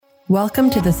Welcome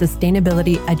to the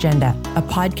Sustainability Agenda, a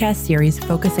podcast series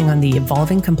focusing on the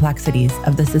evolving complexities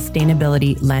of the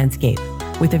sustainability landscape,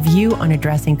 with a view on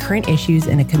addressing current issues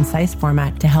in a concise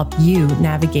format to help you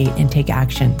navigate and take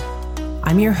action.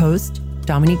 I'm your host,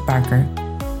 Dominique Barker.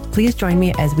 Please join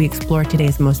me as we explore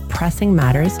today's most pressing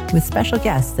matters with special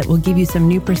guests that will give you some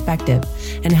new perspective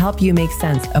and help you make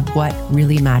sense of what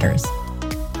really matters.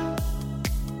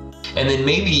 And then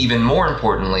maybe even more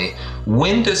importantly,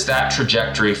 when does that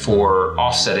trajectory for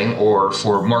offsetting or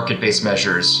for market-based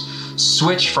measures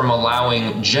switch from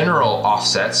allowing general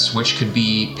offsets, which could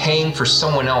be paying for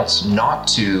someone else not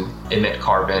to emit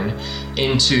carbon,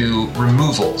 into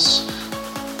removals?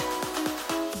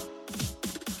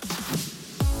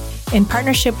 In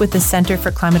partnership with the Center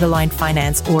for Climate Aligned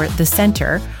Finance, or the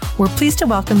Center, we're pleased to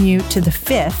welcome you to the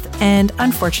fifth and,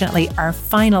 unfortunately, our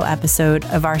final episode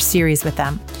of our series with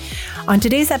them. On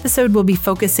today's episode, we'll be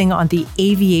focusing on the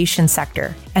aviation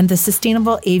sector and the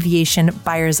Sustainable Aviation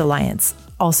Buyers Alliance,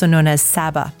 also known as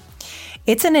SABA.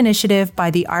 It's an initiative by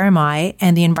the RMI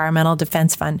and the Environmental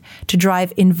Defense Fund to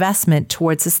drive investment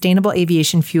towards sustainable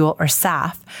aviation fuel, or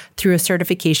SAF, through a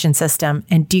certification system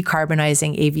and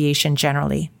decarbonizing aviation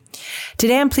generally.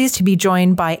 Today, I'm pleased to be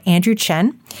joined by Andrew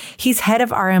Chen. He's head of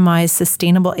RMI's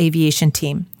Sustainable Aviation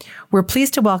team. We're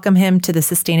pleased to welcome him to the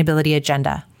Sustainability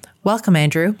Agenda. Welcome,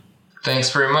 Andrew.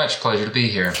 Thanks very much. Pleasure to be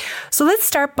here. So let's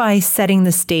start by setting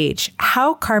the stage.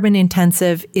 How carbon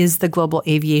intensive is the global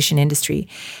aviation industry?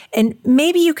 And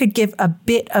maybe you could give a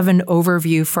bit of an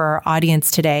overview for our audience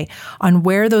today on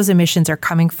where those emissions are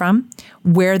coming from,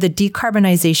 where the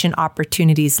decarbonization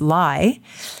opportunities lie,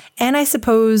 and I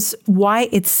suppose why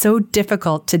it's so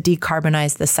difficult to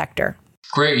decarbonize the sector.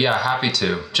 Great. Yeah, happy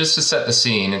to. Just to set the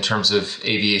scene in terms of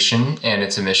aviation and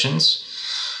its emissions.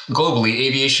 Globally,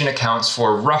 aviation accounts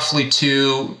for roughly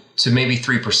 2 to maybe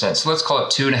 3%. So let's call it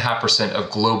 2.5%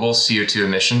 of global CO2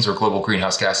 emissions or global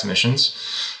greenhouse gas emissions.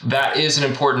 That is an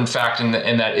important fact in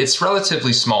that it's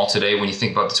relatively small today when you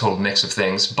think about the total mix of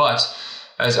things. But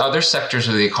as other sectors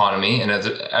of the economy and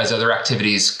as other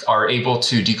activities are able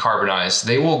to decarbonize,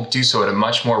 they will do so at a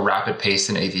much more rapid pace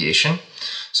than aviation.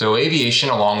 So aviation,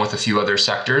 along with a few other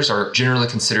sectors, are generally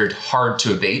considered hard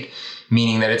to abate,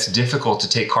 meaning that it's difficult to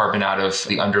take carbon out of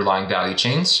the underlying value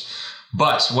chains.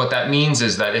 But what that means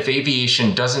is that if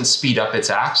aviation doesn't speed up its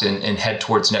act and head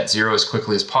towards net zero as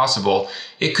quickly as possible,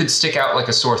 it could stick out like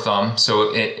a sore thumb.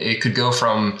 So it could go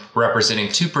from representing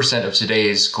 2% of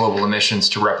today's global emissions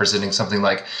to representing something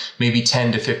like maybe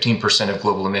 10 to 15% of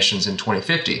global emissions in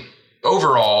 2050.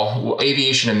 Overall,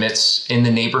 aviation emits in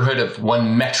the neighborhood of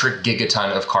 1 metric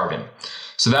gigaton of carbon.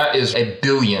 So that is 1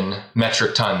 billion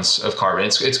metric tons of carbon.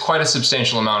 It's quite a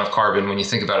substantial amount of carbon when you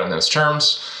think about it in those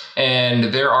terms. And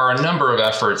there are a number of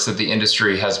efforts that the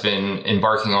industry has been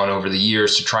embarking on over the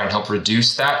years to try and help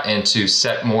reduce that and to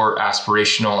set more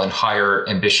aspirational and higher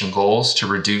ambition goals to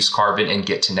reduce carbon and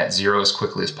get to net zero as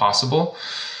quickly as possible.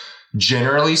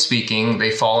 Generally speaking, they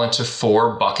fall into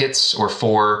 4 buckets or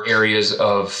 4 areas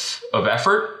of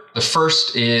effort. The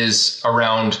first is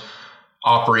around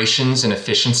operations and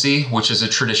efficiency, which is a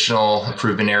traditional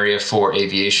improvement area for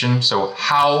aviation. So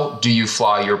how do you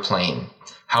fly your plane?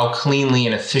 How cleanly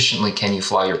and efficiently can you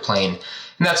fly your plane?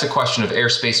 And that's a question of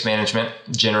airspace management,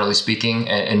 generally speaking,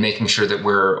 and making sure that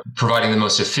we're providing the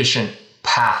most efficient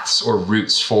paths or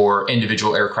routes for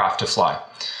individual aircraft to fly.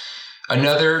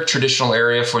 Another traditional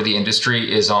area for the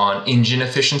industry is on engine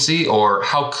efficiency, or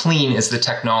how clean is the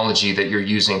technology that you're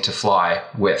using to fly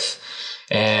with.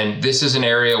 And this is an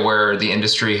area where the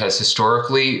industry has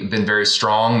historically been very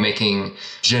strong, making,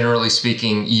 generally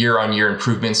speaking, year-on-year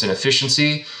improvements in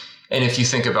efficiency. And if you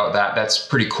think about that, that's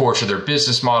pretty core to their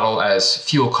business model, as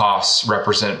fuel costs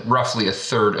represent roughly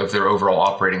 1/3 of their overall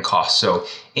operating costs. So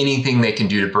anything they can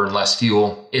do to burn less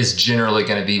fuel is generally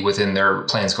going to be within their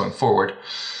plans going forward.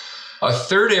 A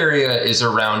third area is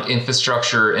around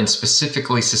infrastructure and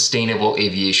specifically sustainable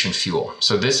aviation fuel.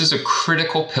 So this is a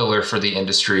critical pillar for the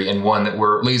industry and one that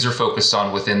we're laser focused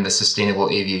on within the Sustainable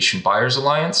Aviation Buyers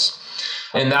Alliance.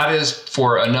 And that is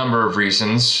for a number of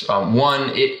reasons. One,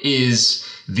 it is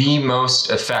the most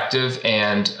effective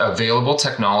and available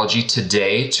technology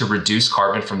today to reduce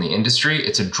carbon from the industry.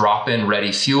 It's a drop-in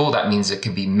ready fuel. That means it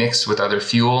can be mixed with other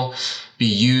fuel, be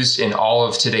used in all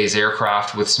of today's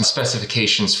aircraft with some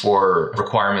specifications for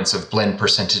requirements of blend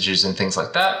percentages and things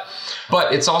like that.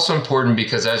 But it's also important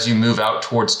because as you move out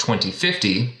towards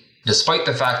 2050, despite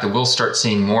the fact that we'll start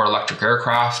seeing more electric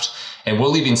aircraft and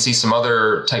we'll even see some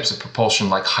other types of propulsion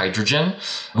like hydrogen,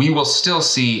 we will still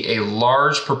see a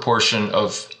large proportion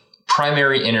of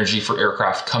primary energy for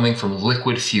aircraft coming from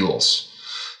liquid fuels.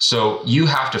 So you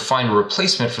have to find a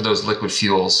replacement for those liquid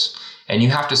fuels. and you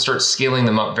have to start scaling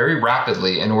them up very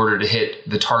rapidly in order to hit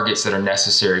the targets that are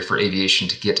necessary for aviation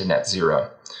to get to net zero.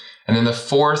 And then the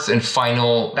fourth and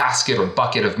final basket or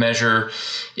bucket of measure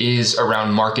is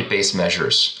around market-based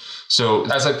measures. So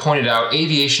as I pointed out,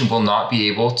 aviation will not be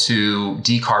able to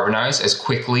decarbonize as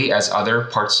quickly as other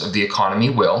parts of the economy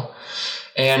will.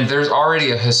 And there's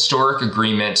already a historic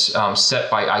agreement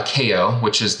set by ICAO,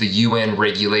 which is the UN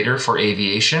regulator for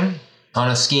aviation, on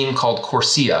a scheme called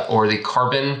CORSIA, or the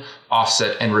Carbon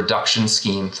Offset and Reduction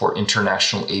Scheme for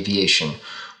International Aviation,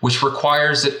 which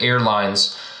requires that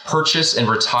airlines purchase and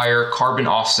retire carbon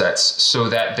offsets so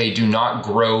that they do not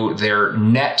grow their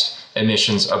net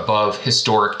emissions above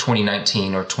historic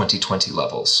 2019 or 2020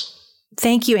 levels.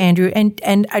 Thank you, Andrew.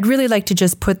 And I'd really like to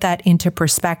just put that into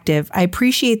perspective. I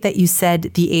appreciate that you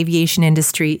said the aviation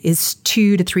industry is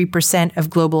 2 to 3% of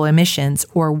global emissions,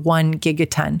 or 1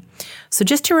 gigaton. So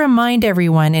just to remind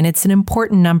everyone, and it's an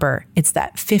important number, it's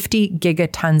that 50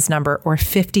 gigatons number, or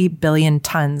 50 billion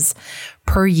tons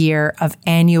per year of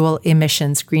annual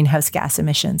emissions, greenhouse gas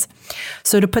emissions.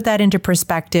 So to put that into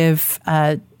perspective,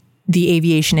 the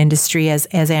aviation industry, as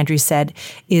Andrew said,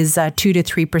 is 2 to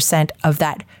 3% of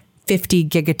that 50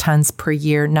 gigatons per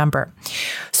year number.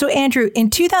 So Andrew, in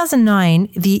 2009,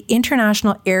 the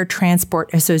International Air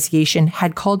Transport Association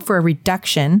had called for a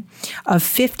reduction of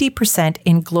 50%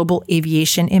 in global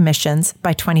aviation emissions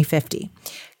by 2050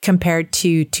 compared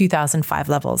to 2005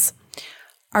 levels.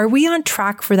 Are we on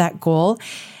track for that goal?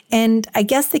 And I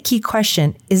guess the key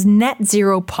question, is net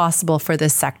zero possible for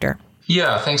this sector?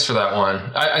 Yeah, thanks for that one.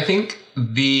 I think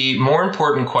the more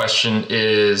important question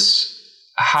is,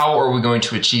 how are we going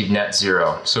to achieve net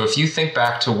zero? So if you think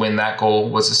back to when that goal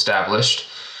was established,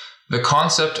 the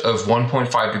concept of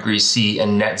 1.5 degrees C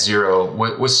and net zero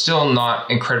was still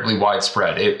not incredibly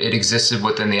widespread. It existed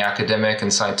within the academic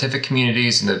and scientific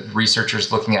communities and the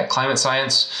researchers looking at climate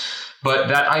science. But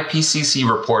that IPCC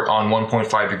report on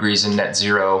 1.5 degrees and net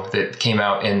zero that came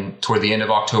out toward the end of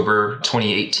October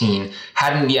 2018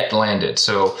 hadn't yet landed.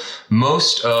 So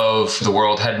most of the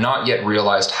world had not yet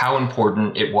realized how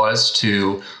important it was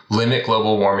to limit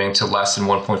global warming to less than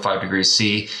 1.5 degrees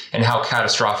C and how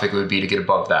catastrophic it would be to get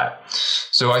above that.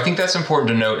 So I think that's important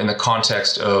to note in the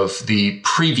context of the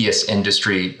previous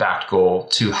industry-backed goal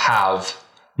to have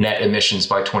net emissions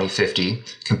by 2050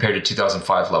 compared to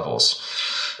 2005 levels.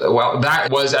 Well,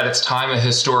 that was at its time a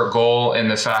historic goal in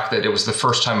the fact that it was the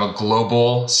first time a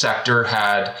global sector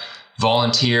had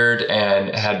volunteered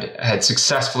and had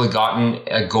successfully gotten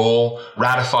a goal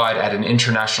ratified at an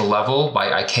international level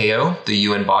by ICAO, the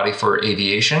UN body for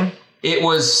aviation. It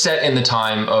was set in the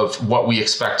time of what we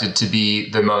expected to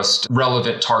be the most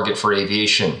relevant target for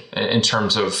aviation in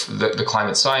terms of the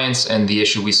climate science and the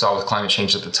issue we saw with climate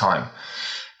change at the time.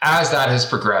 As that has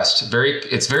progressed,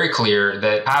 it's very clear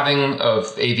that halving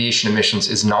of aviation emissions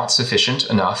is not sufficient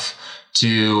enough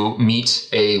to meet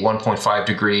a 1.5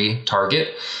 degree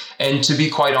target. And to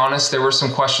be quite honest, there were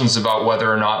some questions about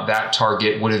whether or not that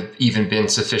target would have even been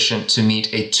sufficient to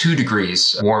meet a 2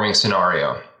 degrees warming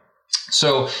scenario.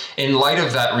 So in light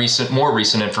of that more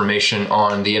recent information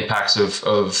on the impacts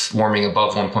of warming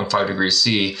above 1.5 degrees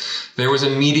C, there was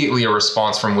immediately a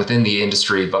response from within the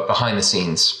industry, but behind the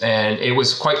scenes. And it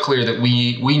was quite clear that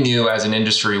we knew as an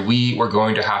industry, we were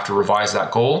going to have to revise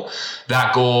that goal.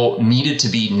 That goal needed to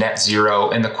be net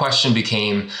zero. And the question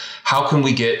became, how can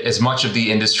we get as much of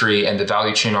the industry and the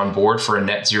value chain on board for a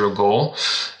net zero goal?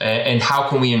 And how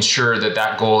can we ensure that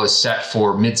that goal is set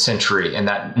for mid-century and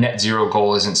that net zero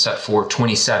goal isn't set for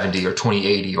 2070 or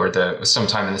 2080 or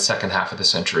sometime in the second half of the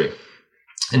century?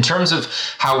 In terms of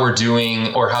how we're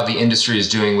doing or how the industry is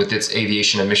doing with its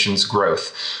aviation emissions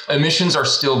growth, emissions are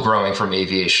still growing from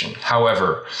aviation.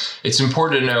 However, it's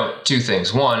important to note two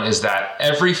things. One is that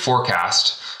every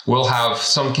forecast will have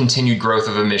some continued growth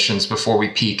of emissions before we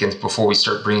peak and before we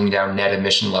start bringing down net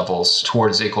emission levels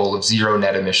towards a goal of zero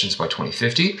net emissions by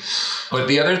 2050. But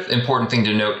the other important thing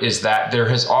to note is that there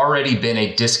has already been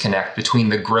a disconnect between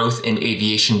the growth in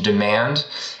aviation demand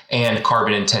and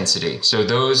carbon intensity. So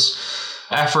those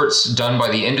efforts done by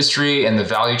the industry and the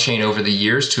value chain over the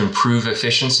years to improve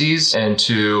efficiencies and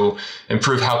to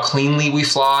improve how cleanly we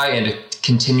fly and to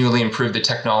continually improve the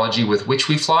technology with which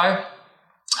we fly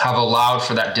have allowed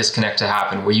for that disconnect to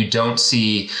happen, where you don't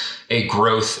see a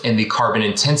growth in the carbon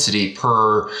intensity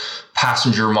per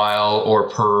passenger mile or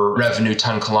per revenue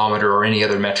ton kilometer or any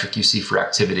other metric you see for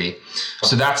activity.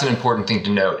 So that's an important thing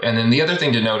to note. And then the other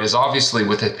thing to note is obviously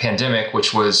with the pandemic,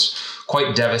 which was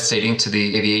quite devastating to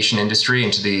the aviation industry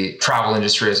and to the travel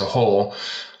industry as a whole,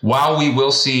 while we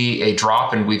will see a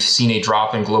drop, and we've seen a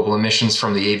drop in global emissions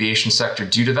from the aviation sector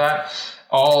due to that,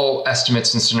 all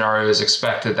estimates and scenarios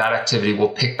expect that activity will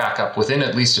pick back up within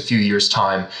at least a few years'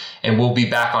 time, and we'll be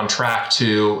back on track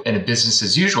to, in a business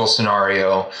as usual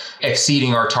scenario,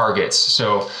 exceeding our targets.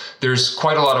 So there's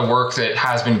quite a lot of work that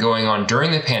has been going on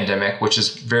during the pandemic, which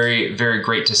is very, very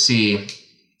great to see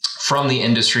from the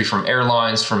industry, from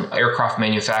airlines, from aircraft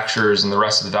manufacturers, and the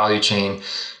rest of the value chain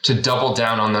to double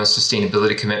down on those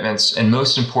sustainability commitments. And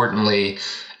most importantly,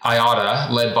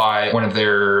 IATA, led by one of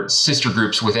their sister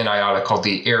groups within IATA called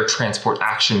the Air Transport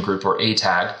Action Group, or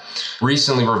ATAG,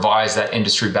 recently revised that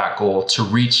industry-backed goal to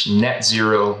reach net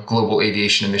zero global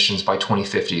aviation emissions by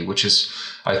 2050, which is,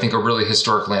 I think, a really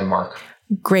historic landmark.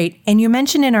 Great. And you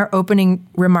mentioned in our opening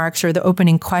remarks or the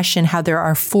opening question how there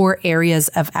are 4 areas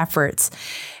of efforts.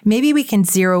 Maybe we can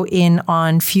zero in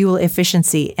on fuel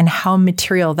efficiency and how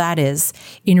material that is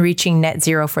in reaching net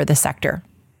zero for the sector.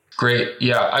 Great.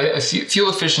 Yeah.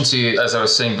 Fuel efficiency, as I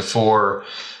was saying before,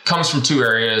 comes from 2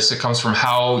 areas. It comes from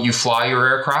how you fly your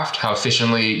aircraft, how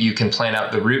efficiently you can plan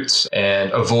out the routes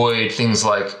and avoid things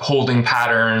like holding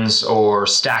patterns or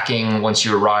stacking once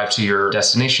you arrive to your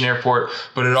destination airport.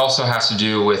 But it also has to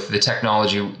do with the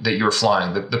technology that you're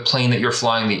flying, the plane that you're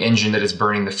flying, the engine that is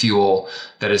burning the fuel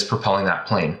that is propelling that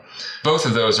plane. Both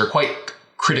of those are quite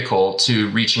critical to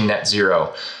reaching net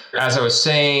zero. As I was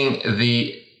saying,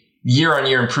 the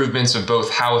year-on-year improvements of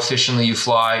both how efficiently you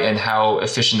fly and how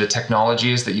efficient the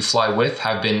technology is that you fly with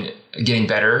have been getting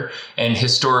better. And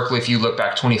historically, if you look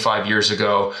back 25 years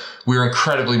ago, we were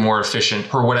incredibly more efficient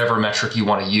per whatever metric you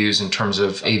want to use in terms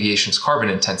of aviation's carbon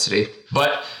intensity.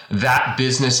 But that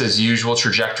business as usual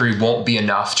trajectory won't be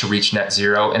enough to reach net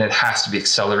zero, and it has to be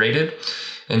accelerated.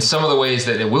 And some of the ways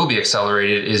that it will be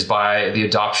accelerated is by the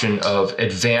adoption of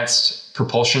advanced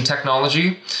propulsion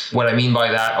technology. What I mean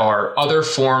by that are other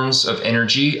forms of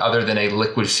energy other than a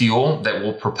liquid fuel that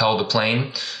will propel the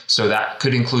plane. So that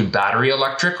could include battery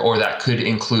electric, or that could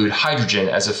include hydrogen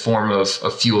as a form of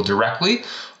fuel directly,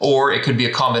 or it could be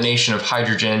a combination of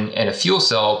hydrogen and a fuel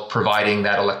cell providing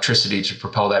that electricity to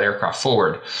propel that aircraft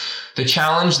forward. The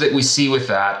challenge that we see with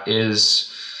that is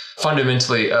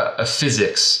fundamentally a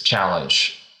physics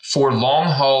challenge. For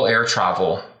long-haul air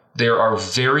travel, there are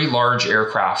very large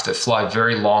aircraft that fly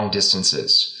very long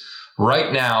distances.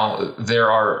 Right now,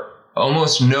 there are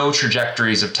almost no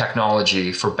trajectories of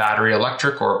technology for battery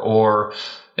electric or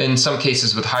in some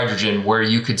cases with hydrogen where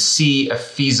you could see a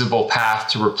feasible path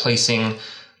to replacing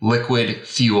liquid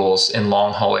fuels in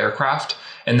long-haul aircraft.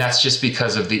 And that's just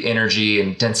because of the energy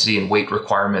and density and weight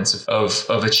requirements of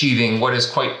achieving what is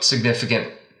quite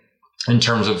significant in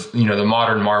terms of, the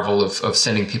modern marvel of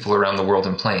sending people around the world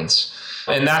in planes.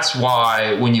 And that's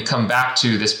why when you come back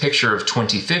to this picture of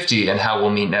 2050 and how we'll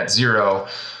meet net zero,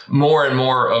 more and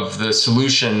more of the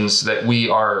solutions that we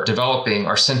are developing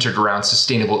are centered around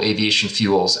sustainable aviation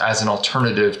fuels as an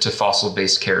alternative to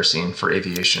fossil-based kerosene for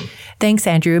aviation. Thanks,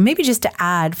 Andrew. Maybe just to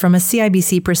add, from a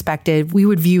CIBC perspective, we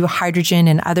would view hydrogen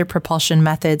and other propulsion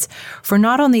methods for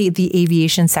not only the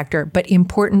aviation sector, but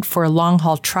important for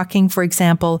long-haul trucking, for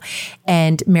example,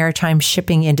 and maritime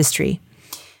shipping industry.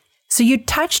 So you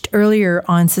touched earlier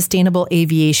on sustainable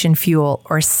aviation fuel,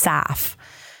 or SAF.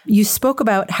 You spoke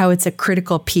about how it's a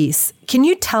critical piece. Can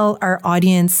you tell our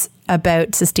audience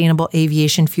about sustainable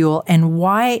aviation fuel and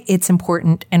why it's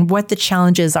important and what the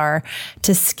challenges are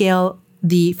to scale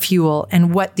the fuel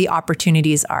and what the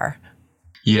opportunities are?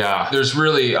 Yeah, there's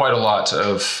really quite a lot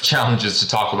of challenges to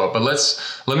talk about, but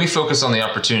let me focus on the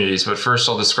opportunities. But first,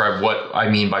 I'll describe what I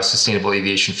mean by sustainable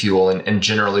aviation fuel and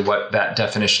generally what that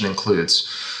definition includes.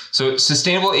 So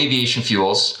sustainable aviation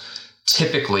fuels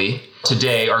typically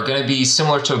today are going to be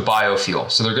similar to a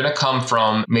biofuel. So they're going to come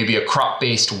from maybe a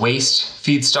crop-based waste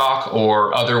feedstock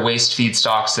or other waste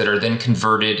feedstocks that are then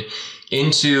converted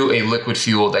into a liquid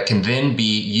fuel that can then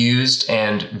be used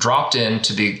and dropped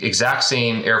into the exact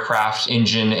same aircraft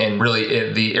engine and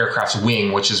really the aircraft's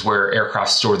wing, which is where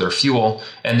aircraft store their fuel,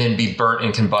 and then be burnt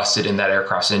and combusted in that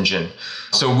aircraft's engine.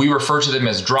 So we refer to them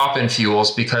as drop-in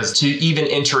fuels because to even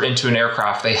enter into an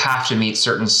aircraft, they have to meet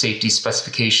certain safety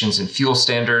specifications and fuel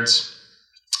standards.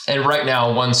 And right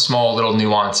now, one small little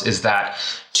nuance is that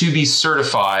to be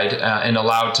certified and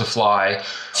allowed to fly,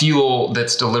 fuel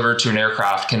that's delivered to an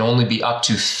aircraft can only be up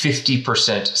to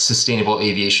 50% sustainable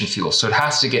aviation fuel. So it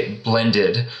has to get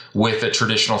blended with a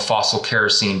traditional fossil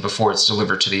kerosene before it's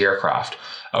delivered to the aircraft.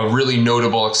 A really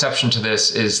notable exception to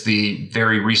this is the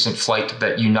very recent flight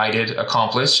that United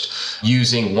accomplished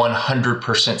using 100%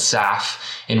 SAF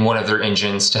in one of their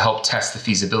engines to help test the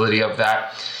feasibility of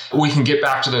that. We can get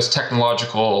back to those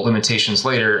technological limitations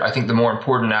later. I think the more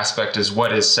important aspect is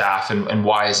what is SAF and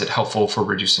why is it helpful for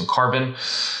reducing carbon?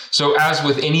 So as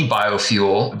with any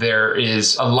biofuel, there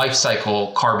is a life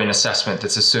cycle carbon assessment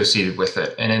that's associated with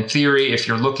it. And in theory, if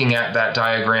you're looking at that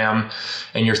diagram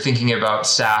and you're thinking about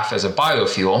SAF as a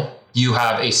biofuel, you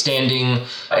have a standing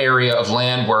area of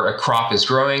land where a crop is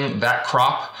growing. That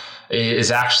crop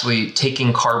is actually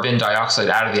taking carbon dioxide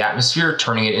out of the atmosphere,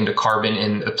 turning it into carbon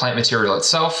in the plant material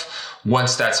itself.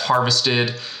 Once that's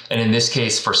harvested, and in this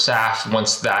case for SAF,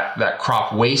 once that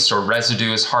crop waste or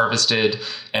residue is harvested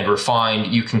and refined,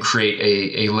 you can create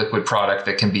a liquid product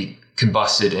that can be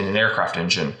combusted in an aircraft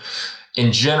engine.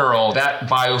 In general, that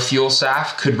biofuel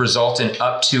SAF could result in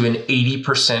up to an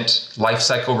 80% life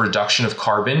cycle reduction of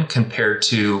carbon compared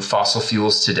to fossil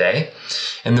fuels today.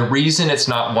 And the reason it's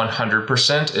not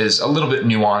 100% is a little bit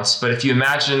nuanced, but if you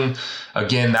imagine,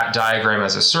 again, that diagram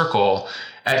as a circle,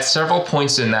 at several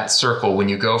points in that circle, when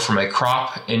you go from a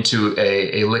crop into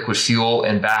a liquid fuel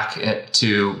and back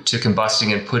to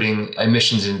combusting and putting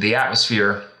emissions into the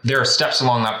atmosphere, there are steps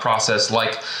along that process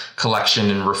like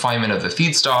collection and refinement of the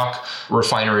feedstock,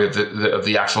 refinery of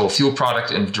the actual fuel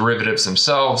product and derivatives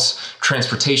themselves,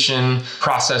 transportation,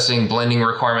 processing, blending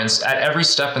requirements. At every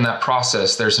step in that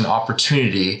process, there's an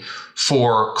opportunity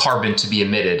for carbon to be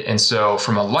emitted. And so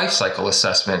from a life cycle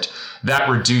assessment, that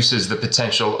reduces the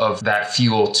potential of that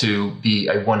fuel to be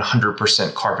a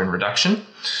 100% carbon reduction.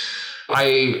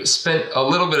 I spent a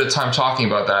little bit of time talking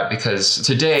about that because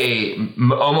today,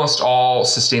 almost all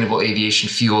sustainable aviation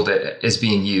fuel that is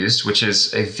being used, which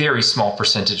is a very small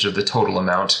percentage of the total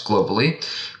amount globally,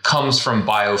 comes from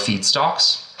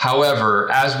biofeedstocks. However,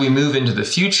 as we move into the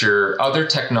future, other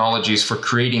technologies for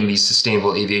creating these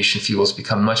sustainable aviation fuels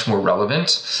become much more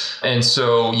relevant. And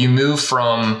so you move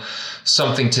from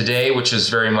something today, which is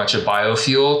very much a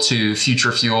biofuel, to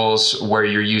future fuels where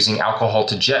you're using alcohol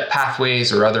to jet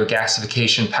pathways or other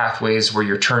gasification pathways where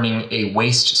you're turning a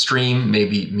waste stream,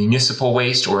 maybe municipal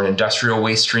waste or an industrial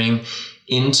waste stream,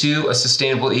 into a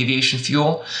sustainable aviation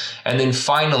fuel. And then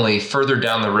finally, further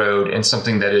down the road, and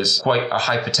something that is quite a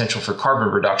high potential for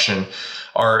carbon reduction,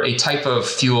 are a type of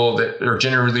fuel that are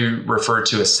generally referred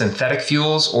to as synthetic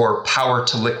fuels or power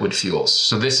to liquid fuels.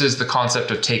 So this is the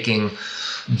concept of taking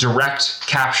direct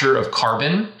capture of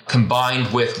carbon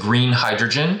combined with green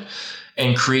hydrogen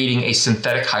and creating a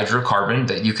synthetic hydrocarbon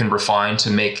that you can refine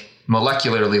to make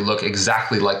molecularly look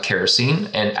exactly like kerosene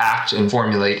and act and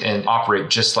formulate and operate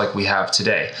just like we have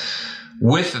today.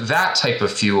 With that type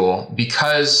of fuel,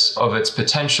 because of its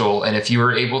potential, and if you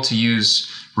were able to use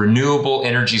renewable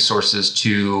energy sources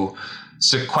to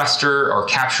sequester or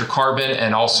capture carbon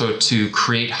and also to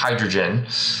create hydrogen,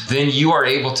 then you are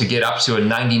able to get up to a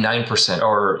 99%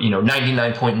 or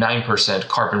 99.9%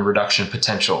 carbon reduction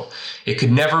potential. It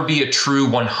could never be a true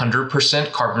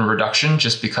 100% carbon reduction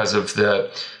just because of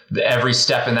the every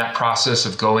step in that process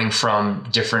of going from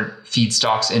different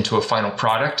feedstocks into a final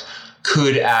product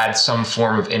could add some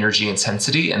form of energy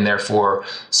intensity and therefore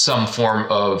some form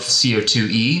of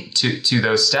CO2e to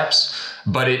those steps.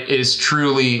 But it is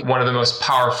truly one of the most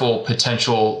powerful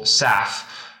potential SAF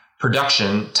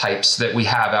production types that we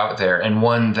have out there, and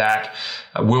one that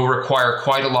will require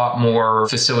quite a lot more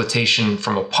facilitation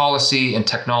from a policy and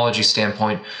technology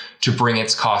standpoint to bring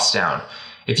its costs down.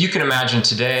 If you can imagine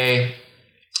today,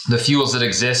 the fuels that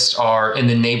exist are in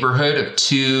the neighborhood of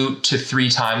 2 to 3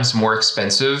 times more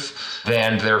expensive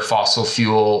than their fossil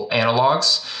fuel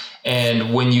analogs.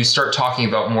 And when you start talking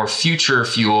about more future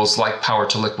fuels like power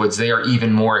to liquids, they are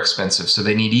even more expensive. So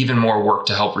they need even more work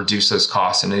to help reduce those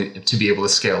costs and to be able to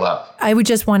scale up. I would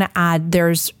just want to add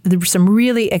there's some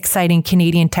really exciting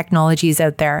Canadian technologies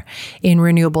out there in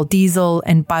renewable diesel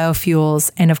and biofuels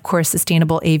and, of course,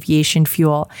 sustainable aviation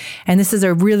fuel. And this is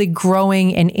a really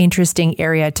growing and interesting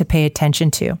area to pay attention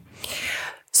to.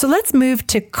 So let's move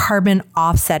to carbon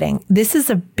offsetting. This is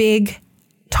a big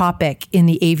topic in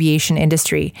the aviation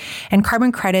industry. And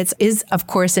carbon credits is, of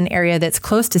course, an area that's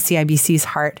close to CIBC's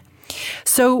heart.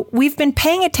 So we've been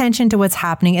paying attention to what's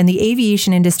happening, and the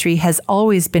aviation industry has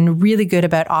always been really good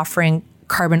about offering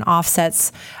carbon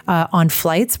offsets on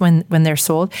flights when they're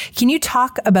sold. Can you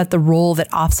talk about the role that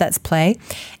offsets play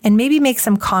and maybe make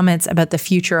some comments about the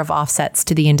future of offsets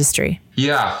to the industry?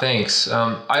 Yeah, thanks.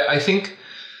 I think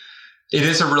It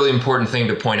is a really important thing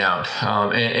to point out.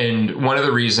 And one of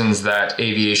the reasons that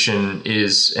aviation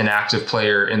is an active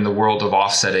player in the world of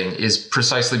offsetting is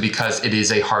precisely because it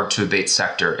is a hard to abate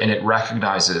sector. And it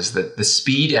recognizes that the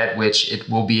speed at which it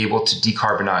will be able to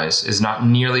decarbonize is not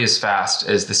nearly as fast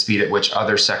as the speed at which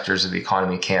other sectors of the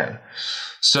economy can.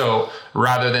 So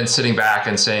rather than sitting back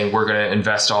and saying, we're going to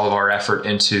invest all of our effort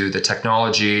into the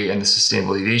technology and the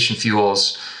sustainable aviation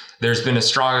fuels, there's been a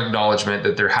strong acknowledgement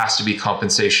that there has to be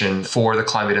compensation for the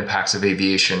climate impacts of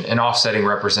aviation, and offsetting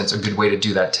represents a good way to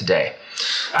do that today.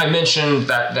 I mentioned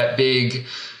that big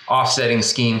offsetting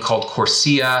scheme called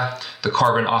CORSIA, the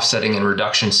Carbon Offsetting and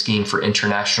Reduction Scheme for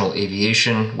International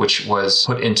Aviation, which was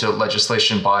put into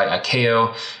legislation by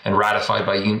ICAO and ratified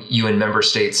by UN member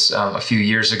states a few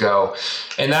years ago.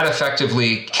 And that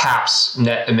effectively caps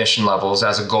net emission levels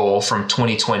as a goal from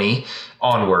 2020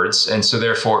 onwards. And so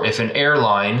therefore, if an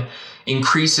airline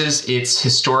increases its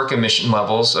historic emission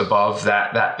levels above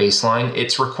that baseline,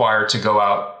 it's required to go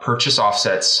out, purchase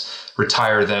offsets,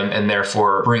 retire them, and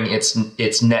therefore bring its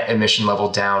net emission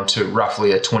level down to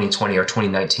roughly a 2020 or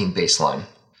 2019 baseline.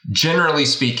 Generally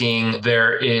speaking,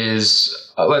 there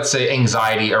is, let's say,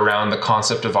 anxiety around the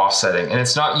concept of offsetting, and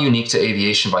it's not unique to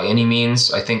aviation by any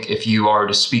means. I think if you are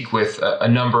to speak with a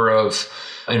number of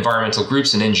environmental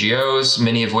groups and NGOs,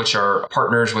 many of which are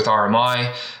partners with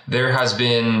RMI, there has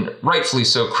been, rightfully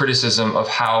so, criticism of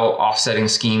how offsetting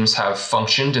schemes have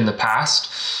functioned in the past.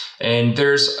 And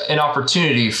there's an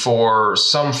opportunity for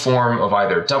some form of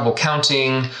either double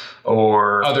counting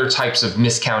or other types of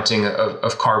miscounting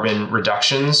of carbon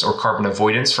reductions or carbon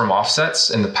avoidance from offsets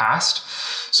in the past.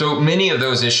 So many of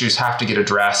those issues have to get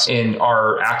addressed and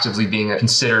are actively being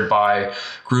considered by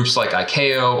groups like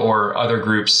ICAO or other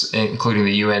groups, including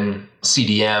the UN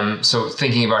CDM. So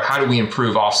thinking about how do we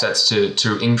improve offsets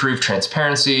to improve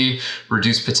transparency,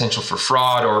 reduce potential for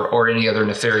fraud or any other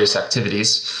nefarious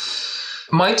activities.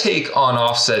 My take on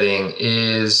offsetting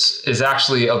is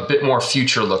actually a bit more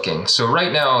future looking. So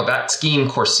right now, that scheme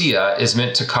CORSIA is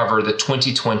meant to cover the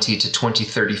 2020 to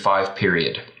 2035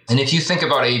 period. And if you think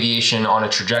about aviation on a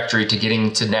trajectory to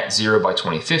getting to net zero by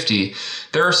 2050,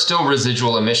 there are still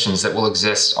residual emissions that will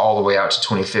exist all the way out to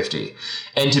 2050.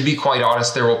 And to be quite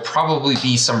honest, there will probably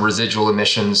be some residual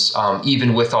emissions,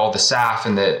 even with all the SAF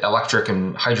and the electric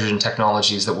and hydrogen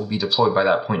technologies that will be deployed by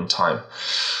that point in time.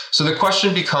 So the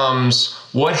question becomes,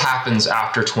 what happens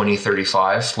after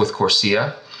 2035 with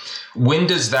CORSIA? When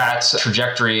does that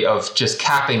trajectory of just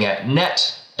capping at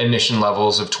net emission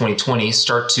levels of 2020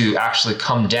 start to actually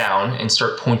come down and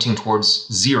start pointing towards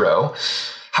zero?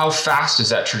 How fast does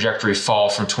that trajectory fall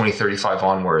from 2035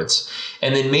 onwards?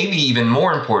 And then maybe even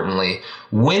more importantly,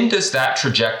 when does that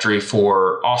trajectory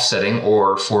for offsetting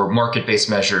or for market-based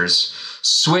measures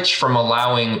switch from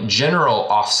allowing general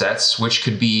offsets, which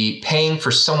could be paying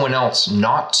for someone else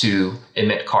not to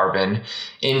emit carbon,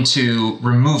 into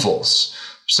removals?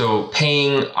 So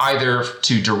paying either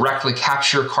to directly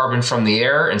capture carbon from the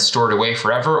air and store it away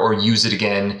forever or use it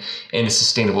again in a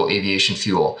sustainable aviation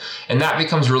fuel. And that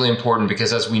becomes really important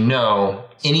because, as we know,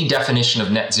 any definition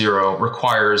of net zero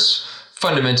requires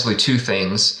fundamentally two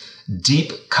things: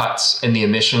 deep cuts in the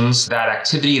emissions that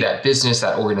activity, that business,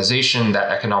 that organization,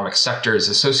 that economic sector is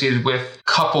associated with,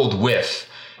 coupled with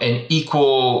an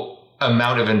equal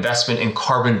amount of investment in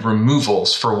carbon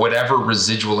removals for whatever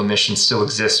residual emissions still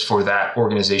exist for that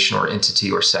organization or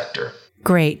entity or sector.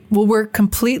 Great. Well, we're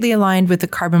completely aligned with the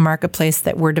carbon marketplace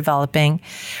that we're developing.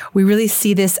 We really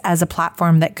see this as a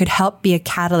platform that could help be a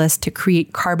catalyst to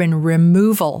create carbon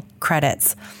removal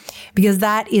credits, because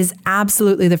that is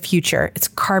absolutely the future. It's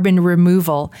carbon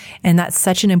removal, and that's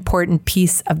such an important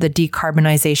piece of the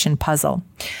decarbonization puzzle.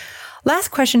 Last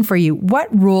question for you. What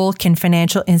role can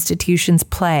financial institutions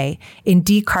play in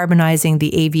decarbonizing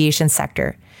the aviation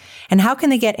sector? And how can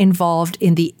they get involved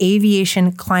in the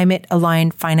Aviation Climate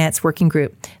Aligned Finance Working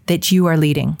Group that you are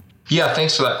leading? Yeah,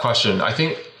 thanks for that question. I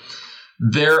think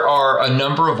there are a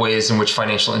number of ways in which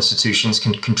financial institutions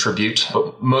can contribute.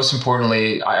 But most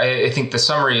importantly, I think the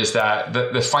summary is that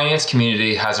the finance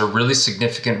community has a really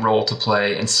significant role to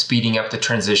play in speeding up the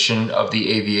transition of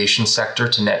the aviation sector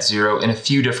to net zero in a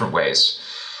few different ways.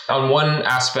 On one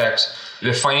aspect,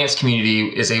 the finance community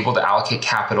is able to allocate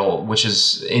capital, which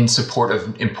is in support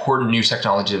of important new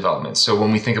technology development. So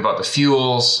when we think about the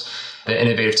fuels, the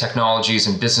innovative technologies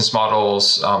and business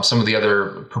models, some of the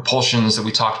other propulsions that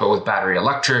we talked about with battery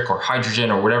electric or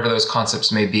hydrogen or whatever those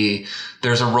concepts may be,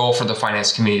 there's a role for the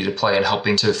finance community to play in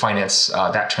helping to finance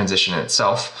that transition in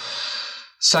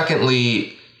itself.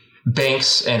 Secondly,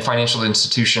 banks and financial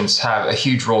institutions have a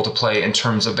huge role to play in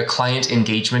terms of the client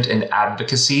engagement and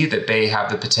advocacy that they have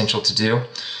the potential to do.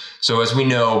 So as we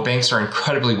know, banks are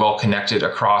incredibly well connected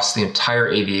across the entire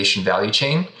aviation value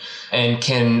chain and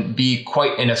can be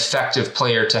quite an effective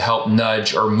player to help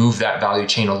nudge or move that value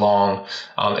chain along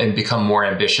and become more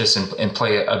ambitious and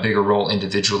play a bigger role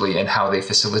individually in how they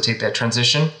facilitate that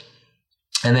transition.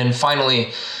 And then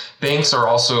finally, banks are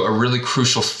also a really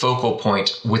crucial focal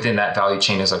point within that value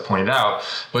chain, as I pointed out,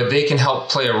 but they can help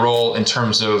play a role in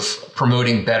terms of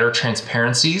promoting better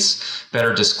transparencies,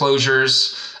 better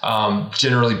disclosures,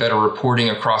 generally better reporting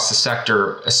across the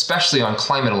sector, especially on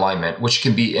climate alignment, which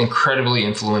can be incredibly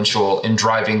influential in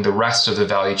driving the rest of the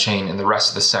value chain and the rest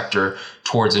of the sector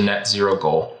towards a net zero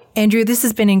goal. Andrew, this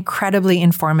has been incredibly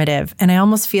informative, and I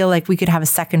almost feel like we could have a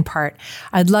second part.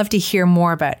 I'd love to hear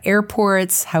more about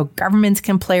airports, how governments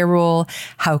can play a role,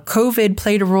 how COVID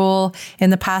played a role in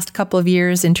the past couple of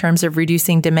years in terms of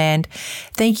reducing demand.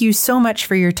 Thank you so much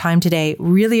for your time today.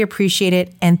 Really appreciate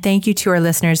it. And thank you to our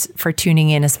listeners for tuning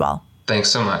in as well. Thanks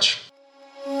so much.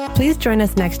 Please join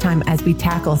us next time as we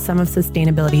tackle some of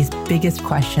sustainability's biggest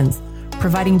questions,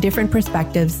 providing different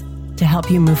perspectives to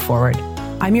help you move forward.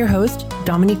 I'm your host,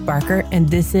 Dominique Barker, and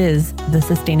this is the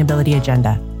Sustainability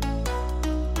Agenda.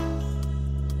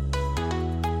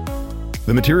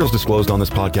 The materials disclosed on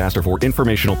this podcast are for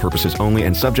informational purposes only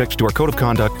and subject to our code of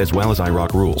conduct as well as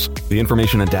IROC rules. The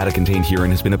information and data contained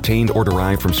herein has been obtained or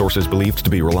derived from sources believed to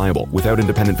be reliable, without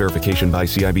independent verification by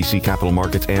CIBC Capital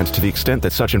Markets, and to the extent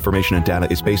that such information and data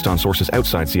is based on sources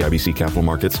outside CIBC Capital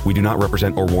Markets, we do not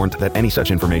represent or warrant that any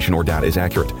such information or data is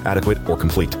accurate, adequate, or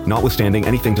complete. Notwithstanding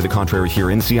anything to the contrary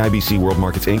herein, CIBC World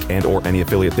Markets Inc. and or any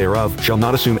affiliate thereof shall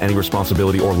not assume any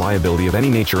responsibility or liability of any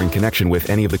nature in connection with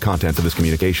any of the contents of this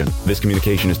communication. This communication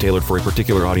is tailored for a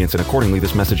particular audience, and accordingly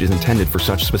this message is intended for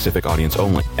such specific audience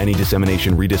only. Any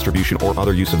dissemination, redistribution, or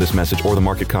other use of this message or the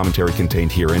market commentary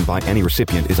contained herein by any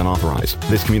recipient is unauthorized.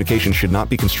 This communication should not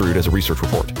be construed as a research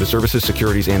report. The services,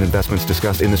 securities, and investments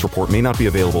discussed in this report may not be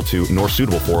available to nor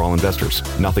suitable for all investors.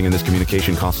 Nothing in this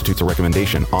communication constitutes a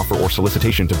recommendation, offer, or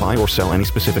solicitation to buy or sell any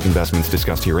specific investments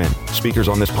discussed herein. Speakers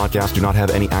on this podcast do not have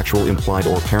any actual, implied,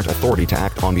 or apparent authority to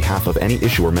act on behalf of any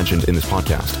issuer mentioned in this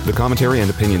podcast. The commentary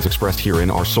and opinions expressed herein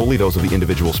are solely those of the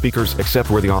individual speakers,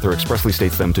 except where the author expressly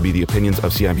states them to be the opinions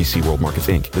of CIBC World Markets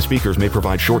Inc. The speakers may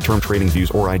provide short-term trading views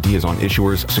or ideas on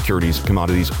issuers, securities,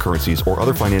 commodities, currencies, or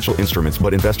other financial instruments,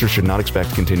 but investors should not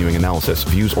expect continuing analysis,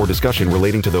 views, or discussion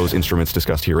relating to those instruments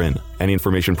discussed herein. Any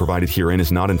information provided herein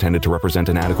is not intended to represent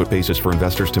an adequate basis for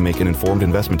investors to make an informed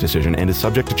investment decision and is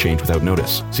subject to change without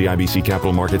notice. CIBC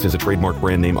Capital Markets is a trademark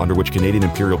brand name under which Canadian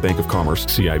Imperial Bank of Commerce,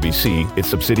 CIBC, its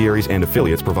subsidiaries and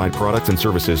affiliates provide products and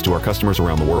services to our customers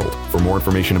around the world. For more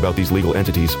information about these legal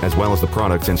entities, as well as the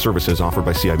products and services offered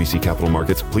by CIBC Capital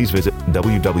Markets, please visit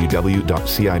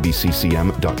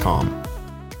www.cibccm.com.